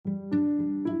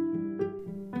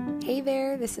Hey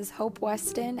there, this is Hope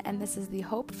Weston, and this is the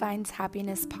Hope Finds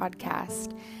Happiness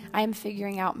podcast. I am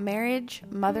figuring out marriage,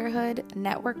 motherhood,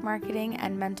 network marketing,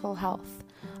 and mental health.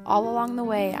 All along the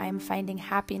way, I am finding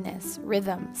happiness,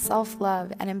 rhythm,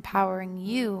 self-love, and empowering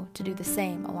you to do the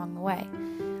same along the way.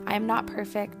 I am not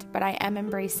perfect, but I am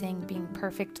embracing being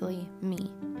perfectly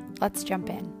me. Let's jump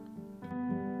in.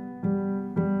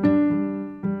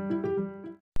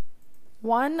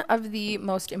 One of the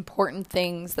most important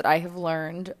things that I have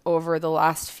learned over the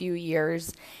last few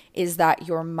years is that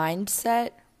your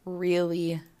mindset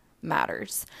really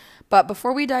matters. But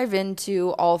before we dive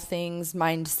into all things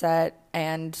mindset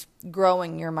and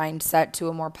growing your mindset to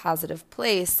a more positive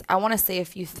place, I want to say a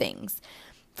few things.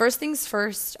 First things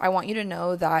first, I want you to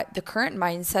know that the current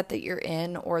mindset that you're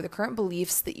in or the current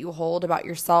beliefs that you hold about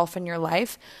yourself and your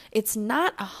life, it's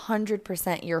not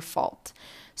 100% your fault.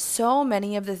 So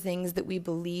many of the things that we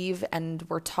believe and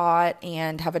were taught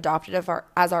and have adopted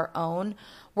as our own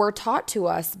were taught to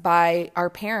us by our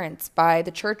parents, by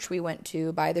the church we went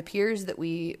to, by the peers that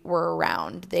we were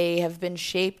around. They have been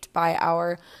shaped by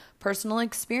our personal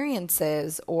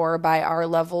experiences or by our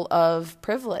level of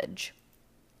privilege.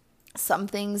 Some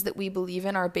things that we believe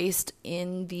in are based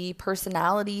in the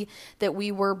personality that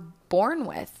we were born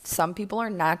with. Some people are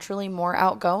naturally more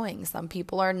outgoing. Some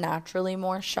people are naturally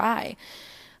more shy.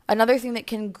 Another thing that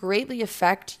can greatly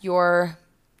affect your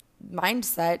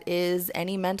mindset is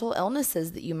any mental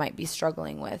illnesses that you might be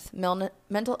struggling with.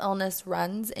 Mental illness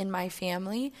runs in my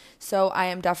family, so I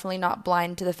am definitely not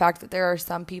blind to the fact that there are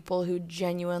some people who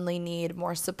genuinely need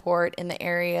more support in the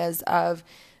areas of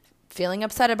feeling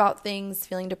upset about things,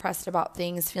 feeling depressed about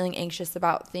things, feeling anxious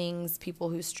about things, people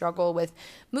who struggle with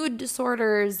mood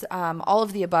disorders, all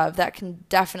of the above. That can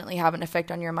definitely have an effect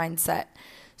on your mindset.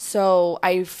 So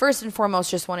I first and foremost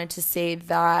just wanted to say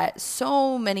that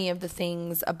so many of the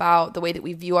things about the way that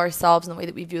we view ourselves and the way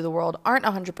that we view the world aren't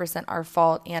 100% our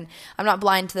fault. And I'm not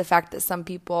blind to the fact that some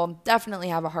people definitely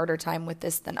have a harder time with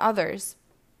this than others.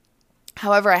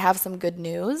 However, I have some good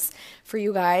news for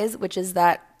you guys, which is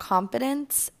that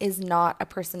confidence is not a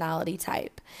personality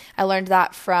type. I learned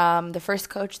that from the first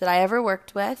coach that I ever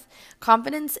worked with.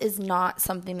 Confidence is not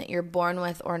something that you're born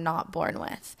with or not born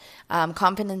with.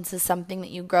 Confidence is something that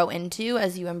you grow into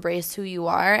as you embrace who you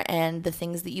are and the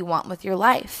things that you want with your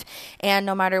life. And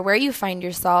no matter where you find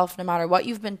yourself, no matter what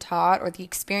you've been taught or the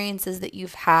experiences that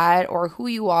you've had or who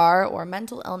you are or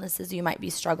mental illnesses you might be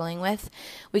struggling with,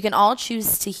 we can all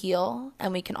choose to heal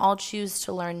and we can all choose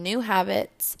to learn new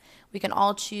habits. We can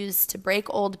all choose to break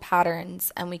old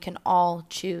patterns, and we can all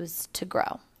choose to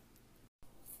grow.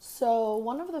 So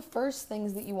one of the first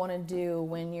things that you want to do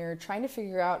when you're trying to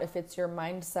figure out if it's your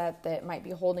mindset that might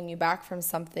be holding you back from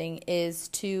something is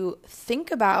to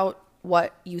think about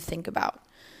what you think about.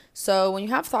 So when you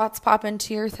have thoughts pop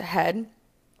into your head,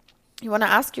 you want to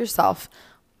ask yourself,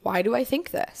 why do I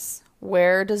think this?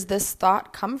 Where does this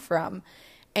thought come from?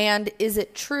 And is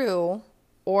it true,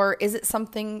 or is it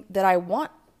something that I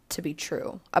want to be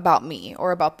true about me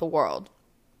or about the world?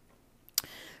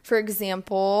 For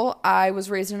example, I was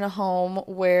raised in a home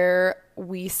where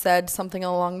we said something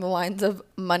along the lines of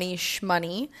money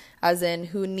shmoney, as in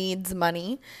who needs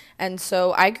money. And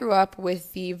so I grew up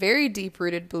with the very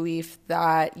deep-rooted belief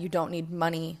that you don't need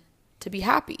money to be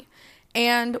happy.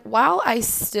 And while I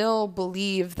still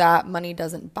believe that money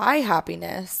doesn't buy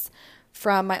happiness,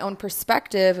 from my own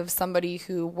perspective of somebody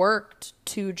who worked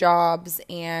 2 jobs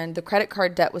and the credit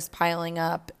card debt was piling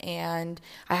up and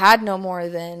I had no more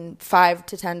than $5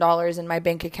 to $10 in my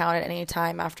bank account at any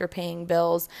time after paying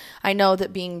bills, I know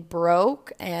that being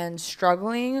broke and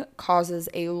struggling causes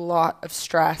a lot of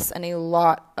stress and a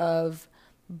lot of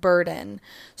burden.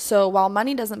 So while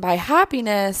money doesn't buy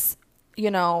happiness,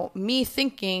 me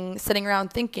sitting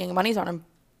around thinking money's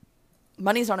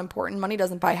not important, money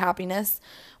doesn't buy happiness.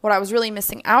 What I was really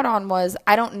missing out on was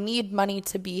I don't need money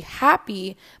to be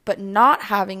happy, but not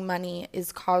having money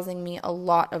is causing me a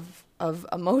lot of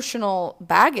emotional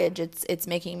baggage. It's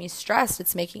making me stressed.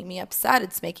 It's making me upset.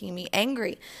 It's making me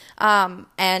angry.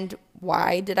 And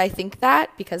why did I think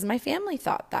that? Because my family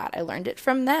thought that. I learned it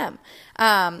from them.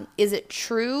 Is it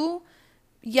true?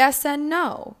 Yes and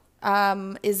no.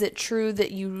 Is it true that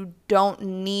you don't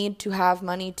need to have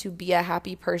money to be a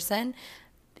happy person?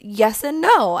 Yes and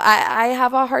no. I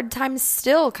have a hard time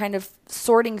still kind of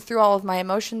sorting through all of my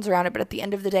emotions around it. But at the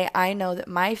end of the day, I know that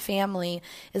my family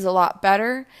is a lot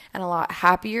better and a lot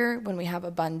happier when we have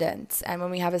abundance and when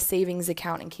we have a savings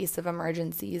account in case of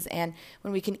emergencies and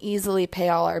when we can easily pay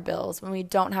all our bills, when we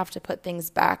don't have to put things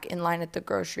back in line at the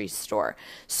grocery store.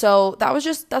 So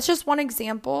that's just one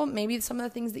example. Maybe some of the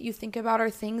things that you think about are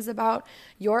things about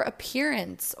your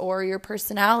appearance or your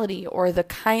personality or the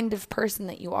kind of person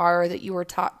that you are or that you were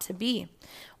taught to be.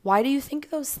 Why do you think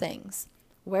those things?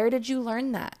 Where did you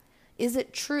learn that? Is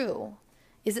it true?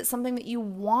 Is it something that you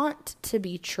want to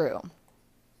be true?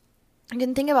 You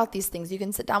can think about these things. You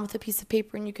can sit down with a piece of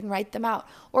paper and you can write them out,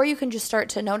 or you can just start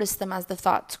to notice them as the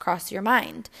thoughts cross your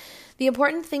mind. The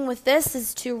important thing with this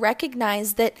is to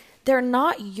recognize that they're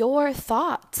not your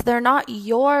thoughts. They're not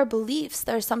your beliefs.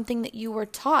 They're something that you were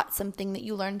taught, something that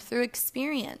you learned through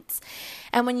experience.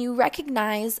 And when you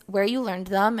recognize where you learned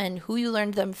them and who you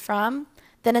learned them from,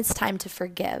 then it's time to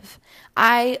forgive.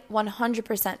 I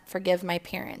 100% forgive my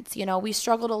parents. You know, we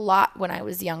struggled a lot when I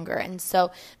was younger. And so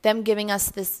them giving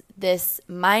us this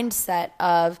mindset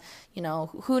of, you know,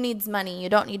 who needs money? You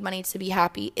don't need money to be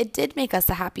happy. It did make us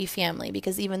a happy family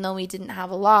because even though we didn't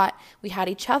have a lot, we had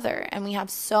each other. And we have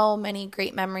so many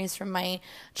great memories from my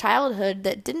childhood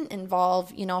that didn't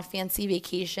involve, you know, fancy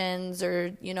vacations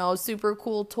or, you know, super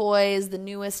cool toys, the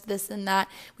newest this and that.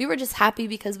 We were just happy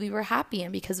because we were happy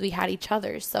and because we had each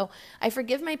other. So I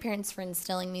forgive my parents for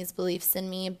instilling these beliefs in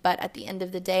me, but at the end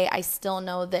of the day, I still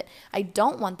know that I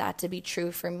don't want that to be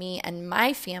true for me and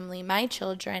my family, my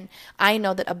children. I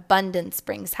know that abundance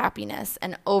brings happiness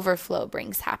and overflow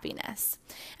brings happiness.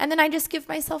 And then I just give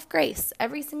myself grace.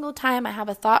 Every single time I have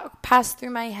a thought pass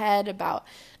through my head about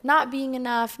not being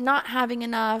enough, not having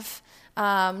enough,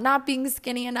 not being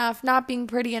skinny enough, not being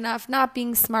pretty enough, not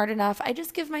being smart enough. I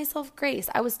just give myself grace.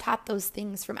 I was taught those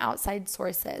things from outside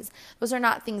sources. Those are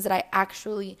not things that I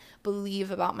actually believe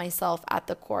about myself at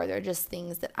the core. They're just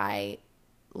things that I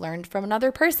learned from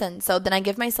another person. So then I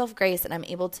give myself grace and I'm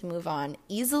able to move on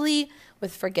easily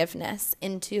with forgiveness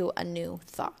into a new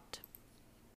thought.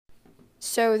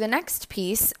 So the next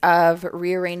piece of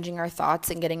rearranging our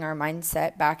thoughts and getting our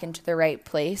mindset back into the right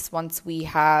place, once we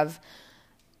have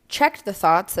checked the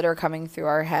thoughts that are coming through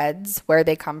our heads, where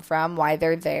they come from, why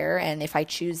they're there, and if I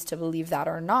choose to believe that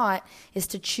or not, is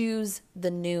to choose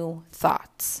the new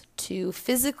thoughts, to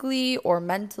physically or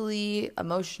mentally,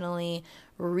 emotionally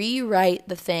rewrite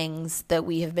the things that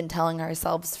we have been telling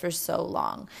ourselves for so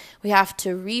long. We have to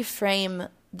reframe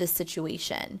the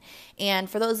situation. And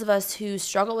for those of us who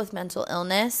struggle with mental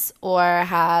illness or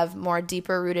have more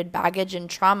deeper rooted baggage and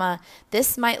trauma,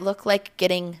 this might look like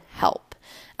getting help.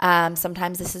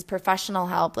 Sometimes this is professional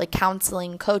help like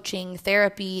counseling, coaching,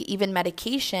 therapy, even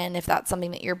medication, if that's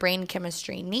something that your brain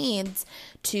chemistry needs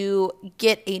to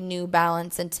get a new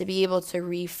balance and to be able to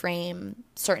reframe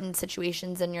certain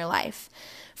situations in your life.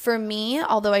 For me,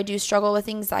 although I do struggle with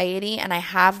anxiety and I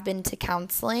have been to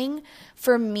counseling,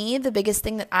 for me, the biggest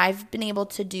thing that I've been able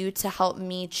to do to help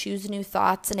me choose new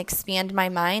thoughts and expand my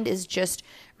mind is just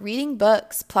reading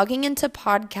books, plugging into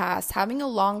podcasts, having a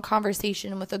long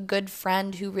conversation with a good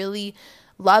friend who really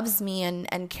loves me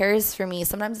and cares for me.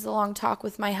 Sometimes it's a long talk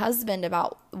with my husband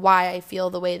about why I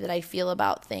feel the way that I feel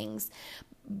about things.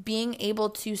 Being able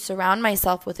to surround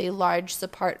myself with a large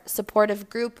supportive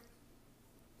group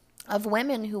of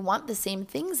women who want the same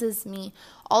things as me,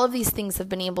 all of these things have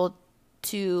been able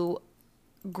to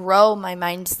grow my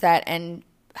mindset and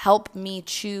help me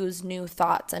choose new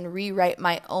thoughts and rewrite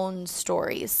my own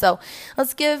stories. So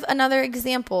let's give another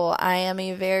example. I am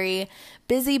a very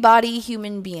busybody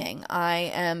human being.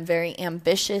 I am very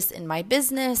ambitious in my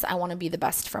business. I want to be the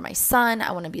best for my son.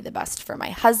 I want to be the best for my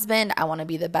husband. I want to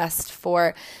be the best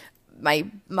for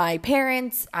my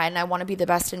parents, and I want to be the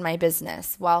best in my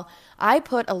business. Well, I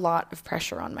put a lot of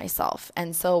pressure on myself.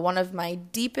 And so one of my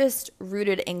deepest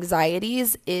rooted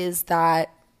anxieties is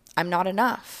that I'm not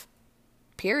enough.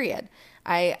 Period.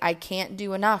 I can't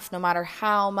do enough. No matter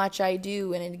how much I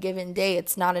do in a given day,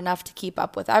 it's not enough to keep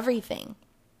up with everything.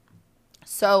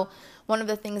 So one of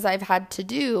the things I've had to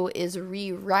do is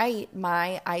rewrite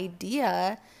my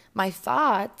idea, my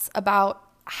thoughts about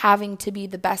having to be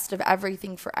the best of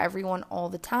everything for everyone all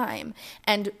the time,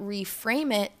 and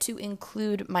reframe it to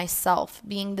include myself,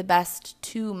 being the best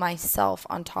to myself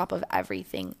on top of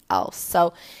everything else.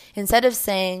 So instead of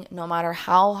saying, no matter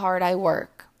how hard I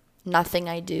work, nothing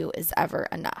I do is ever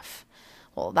enough.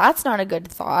 Well, that's not a good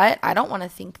thought. I don't want to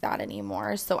think that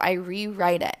anymore. So I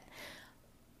rewrite it.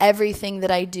 Everything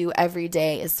that I do every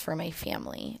day is for my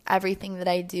family. Everything that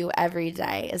I do every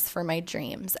day is for my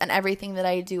dreams. And everything that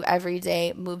I do every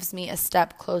day moves me a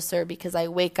step closer because I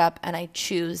wake up and I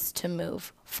choose to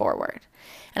move forward.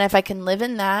 And if I can live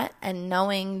in that and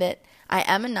knowing that I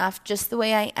am enough just the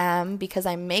way I am because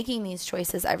I'm making these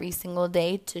choices every single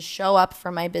day to show up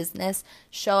for my business,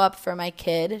 show up for my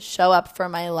kid, show up for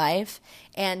my life,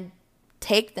 and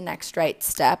take the next right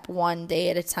step one day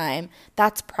at a time,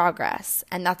 that's progress,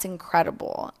 and that's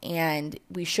incredible, and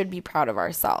we should be proud of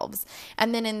ourselves.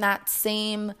 And then in that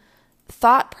same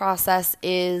thought process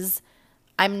is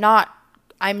I'm not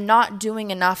doing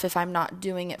enough if I'm not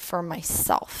doing it for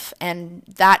myself, and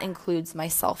that includes my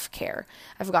self-care.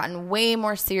 I've gotten way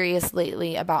more serious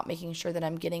lately about making sure that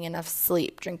I'm getting enough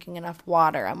sleep, drinking enough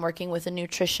water. I'm working with a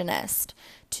nutritionist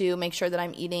to make sure that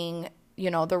I'm eating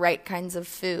the right kinds of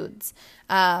foods.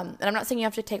 And I'm not saying you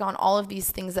have to take on all of these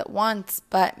things at once,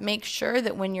 but make sure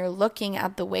that when you're looking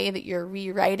at the way that you're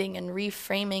rewriting and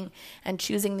reframing and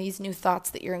choosing these new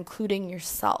thoughts, that you're including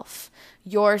yourself,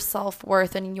 your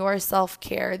self-worth and your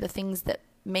self-care, the things that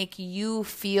make you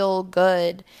feel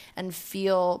good and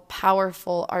feel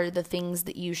powerful are the things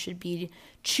that you should be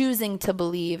choosing to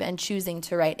believe and choosing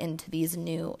to write into these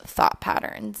new thought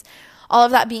patterns. All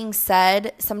of that being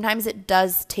said, sometimes it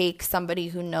does take somebody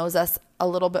who knows us a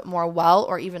little bit more well,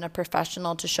 or even a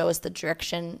professional, to show us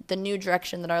the new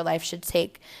direction that our life should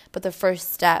take. But the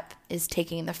first step is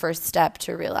taking the first step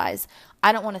to realize,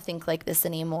 I don't want to think like this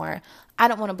anymore. I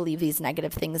don't want to believe these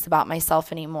negative things about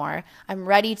myself anymore. I'm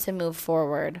ready to move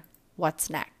forward. What's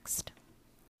next?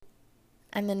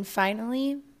 And then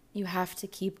finally, you have to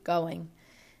keep going.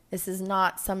 This is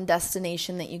not some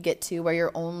destination that you get to where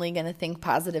you're only going to think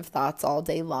positive thoughts all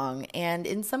day long. And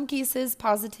in some cases,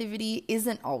 positivity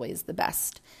isn't always the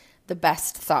best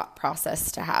thought process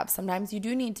to have. Sometimes you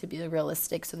do need to be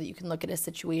realistic so that you can look at a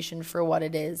situation for what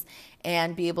it is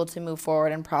and be able to move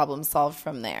forward and problem solve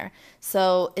from there.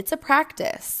 So it's a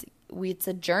practice. It's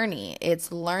a journey.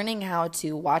 It's learning how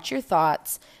to watch your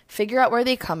thoughts, figure out where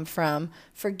they come from,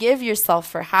 forgive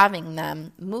yourself for having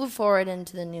them, move forward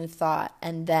into the new thought,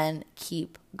 and then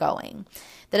keep going.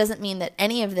 That doesn't mean that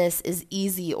any of this is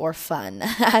easy or fun,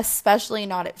 especially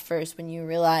not at first when you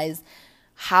realize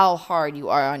how hard you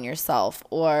are on yourself,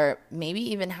 or maybe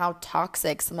even how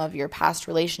toxic some of your past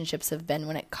relationships have been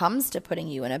when it comes to putting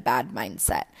you in a bad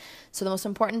mindset. So the most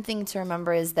important thing to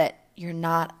remember is that you're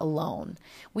not alone.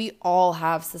 We all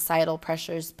have societal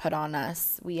pressures put on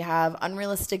us. We have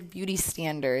unrealistic beauty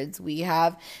standards. We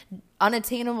have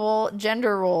unattainable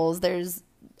gender roles. There's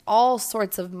all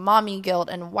sorts of mommy guilt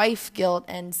and wife guilt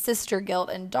and sister guilt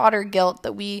and daughter guilt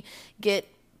that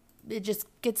it just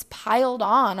gets piled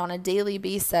on a daily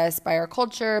basis by our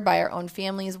culture, by our own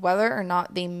families, whether or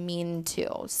not they mean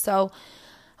to. So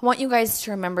I want you guys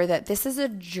to remember that this is a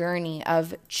journey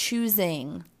of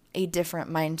choosing a different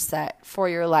mindset for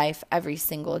your life every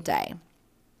single day.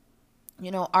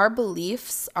 Our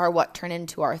beliefs are what turn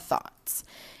into our thoughts,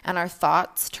 and our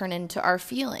thoughts turn into our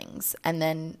feelings, and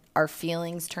then our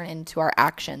feelings turn into our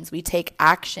actions. We take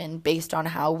action based on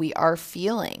how we are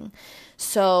feeling.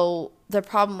 So the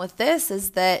problem with this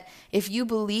is that if you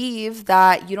believe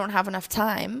that you don't have enough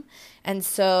time, and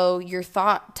so your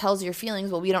thought tells your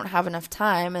feelings, well, we don't have enough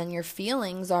time, and your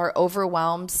feelings are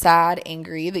overwhelmed, sad,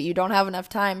 angry, that you don't have enough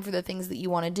time for the things that you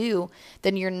want to do,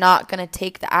 then you're not going to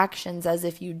take the actions as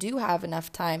if you do have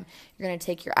enough time. You're going to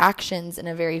take your actions in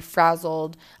a very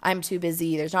frazzled, I'm too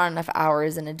busy, there's not enough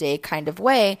hours in a day kind of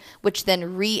way, which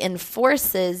then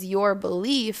reinforces your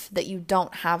belief that you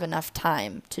don't have enough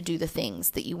time to do the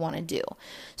things that you want to do.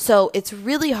 So it's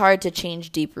really hard to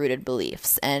change deep-rooted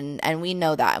beliefs, and we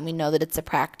know that, and we know that it's a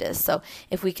practice. So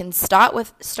if we can start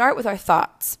with our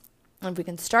thoughts, and if we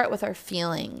can start with our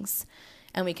feelings,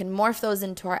 and we can morph those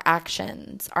into our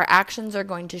actions are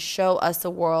going to show us a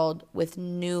world with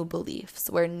new beliefs,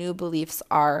 where new beliefs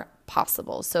are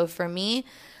possible. So for me,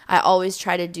 I always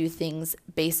try to do things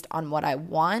based on what I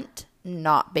want,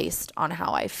 not based on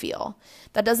how I feel.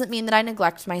 That doesn't mean that I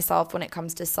neglect myself when it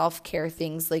comes to self-care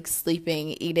things like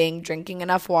sleeping, eating, drinking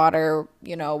enough water,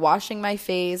 washing my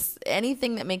face,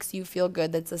 anything that makes you feel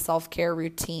good that's a self-care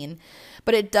routine.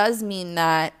 But it does mean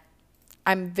that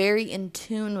I'm very in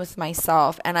tune with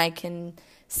myself, and I can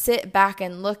sit back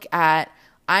and look at,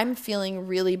 I'm feeling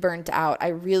really burnt out. I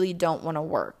really don't want to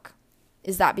work.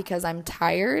 Is that because I'm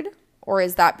tired? Or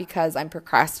is that because I'm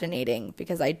procrastinating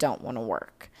because I don't want to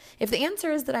work? If the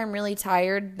answer is that I'm really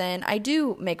tired, then I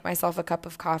do make myself a cup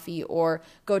of coffee or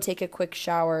go take a quick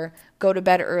shower, go to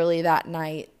bed early that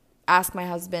night, ask my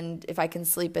husband if I can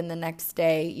sleep in the next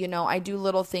day. I do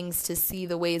little things to see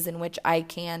the ways in which I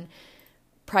can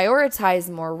prioritize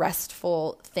more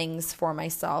restful things for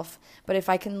myself. But if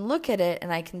I can look at it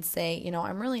and I can say,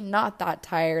 I'm really not that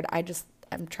tired.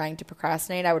 I'm trying to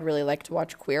procrastinate, I would really like to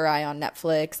watch Queer Eye on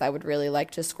Netflix. I would really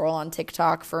like to scroll on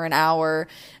TikTok for an hour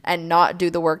and not do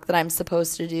the work that I'm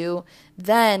supposed to do.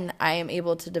 Then I am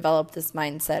able to develop this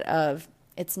mindset of,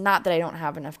 it's not that I don't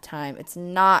have enough time. It's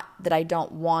not that I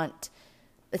don't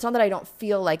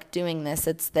feel like doing this.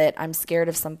 It's that I'm scared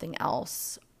of something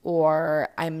else, or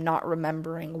I'm not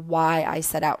remembering why I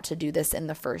set out to do this in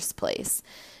the first place.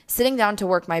 Sitting down to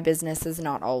work my business is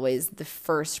not always the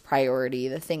first priority,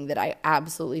 the thing that I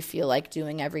absolutely feel like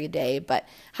doing every day, but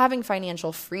having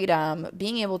financial freedom,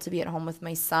 being able to be at home with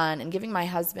my son, and giving my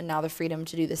husband now the freedom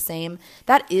to do the same,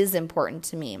 that is important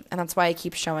to me. And that's why I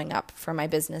keep showing up for my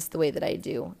business the way that I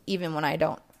do, even when I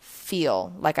don't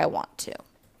feel like I want to.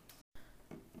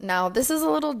 Now, this is a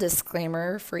little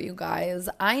disclaimer for you guys.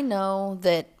 I know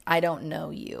that I don't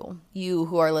know you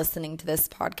who are listening to this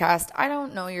podcast. I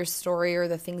don't know your story or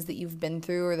the things that you've been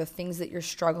through or the things that you're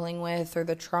struggling with or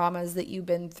the traumas that you've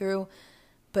been through,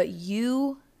 but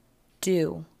you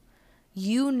do.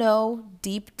 You know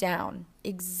deep down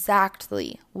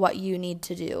exactly what you need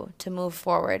to do to move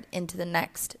forward into the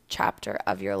next chapter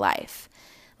of your life.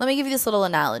 Let me give you this little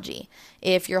analogy.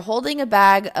 If you're holding a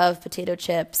bag of potato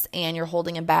chips and you're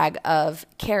holding a bag of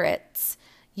carrots,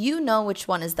 you know which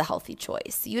one is the healthy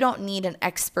choice. You don't need an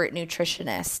expert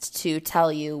nutritionist to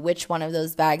tell you which one of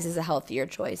those bags is a healthier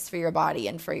choice for your body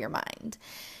and for your mind.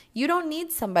 You don't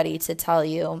need somebody to tell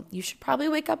you should probably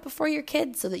wake up before your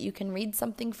kids so that you can read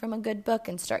something from a good book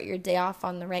and start your day off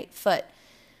on the right foot.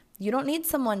 You don't need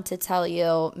someone to tell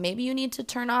you maybe you need to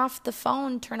turn off the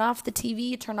phone, turn off the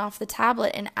TV, turn off the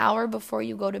tablet an hour before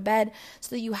you go to bed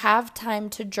so that you have time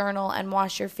to journal and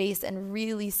wash your face and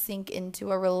really sink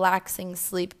into a relaxing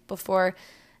sleep before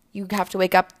you have to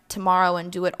wake up tomorrow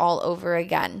and do it all over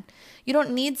again. You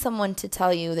don't need someone to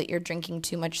tell you that you're drinking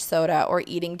too much soda or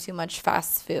eating too much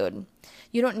fast food.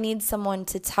 You don't need someone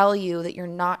to tell you that you're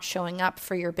not showing up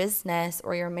for your business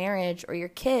or your marriage or your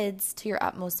kids to your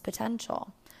utmost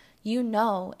potential. You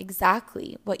know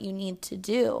exactly what you need to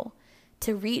do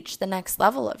to reach the next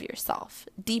level of yourself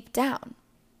deep down.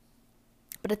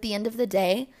 But at the end of the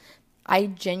day, I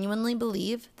genuinely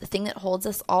believe the thing that holds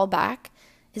us all back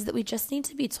is that we just need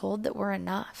to be told that we're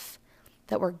enough,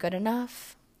 that we're good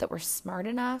enough, that we're smart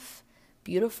enough,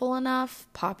 beautiful enough,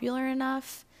 popular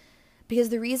enough. Because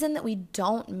the reason that we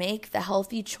don't make the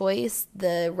healthy choice,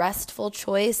 the restful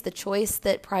choice, the choice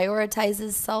that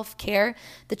prioritizes self-care,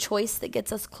 the choice that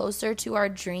gets us closer to our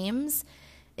dreams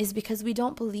is because we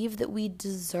don't believe that we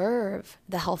deserve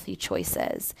the healthy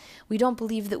choices. We don't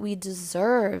believe that we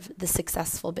deserve the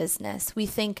successful business. We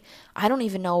think, I don't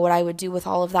even know what I would do with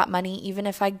all of that money even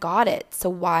if I got it, so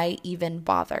why even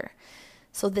bother?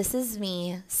 So this is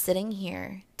me sitting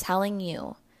here telling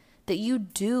you that you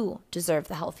do deserve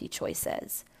the healthy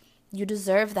choices. You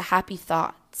deserve the happy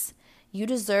thoughts. You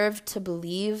deserve to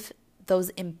believe those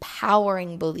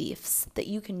empowering beliefs that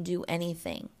you can do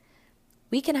anything.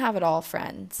 We can have it all,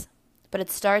 friends, but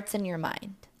it starts in your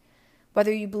mind.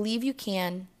 Whether you believe you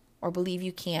can or believe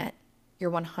you can't,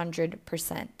 you're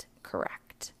 100%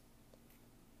 correct.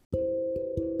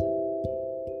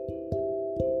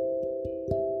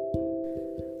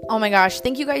 Oh my gosh,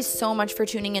 thank you guys so much for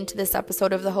tuning into this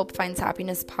episode of the Hope Finds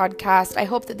Happiness podcast. I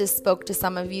hope that this spoke to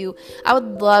some of you. I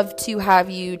would love to have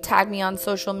you tag me on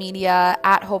social media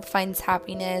at Hope Finds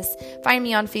Happiness. Find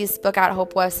me on Facebook at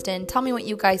Hope Weston. Tell me what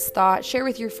you guys thought. Share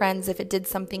with your friends if it did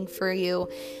something for you.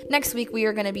 Next week, we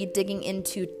are going to be digging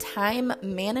into time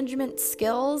management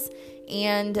skills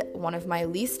and one of my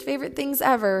least favorite things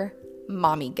ever,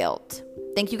 mommy guilt.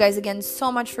 Thank you guys again so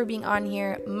much for being on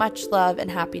here. Much love and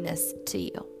happiness to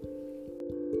you.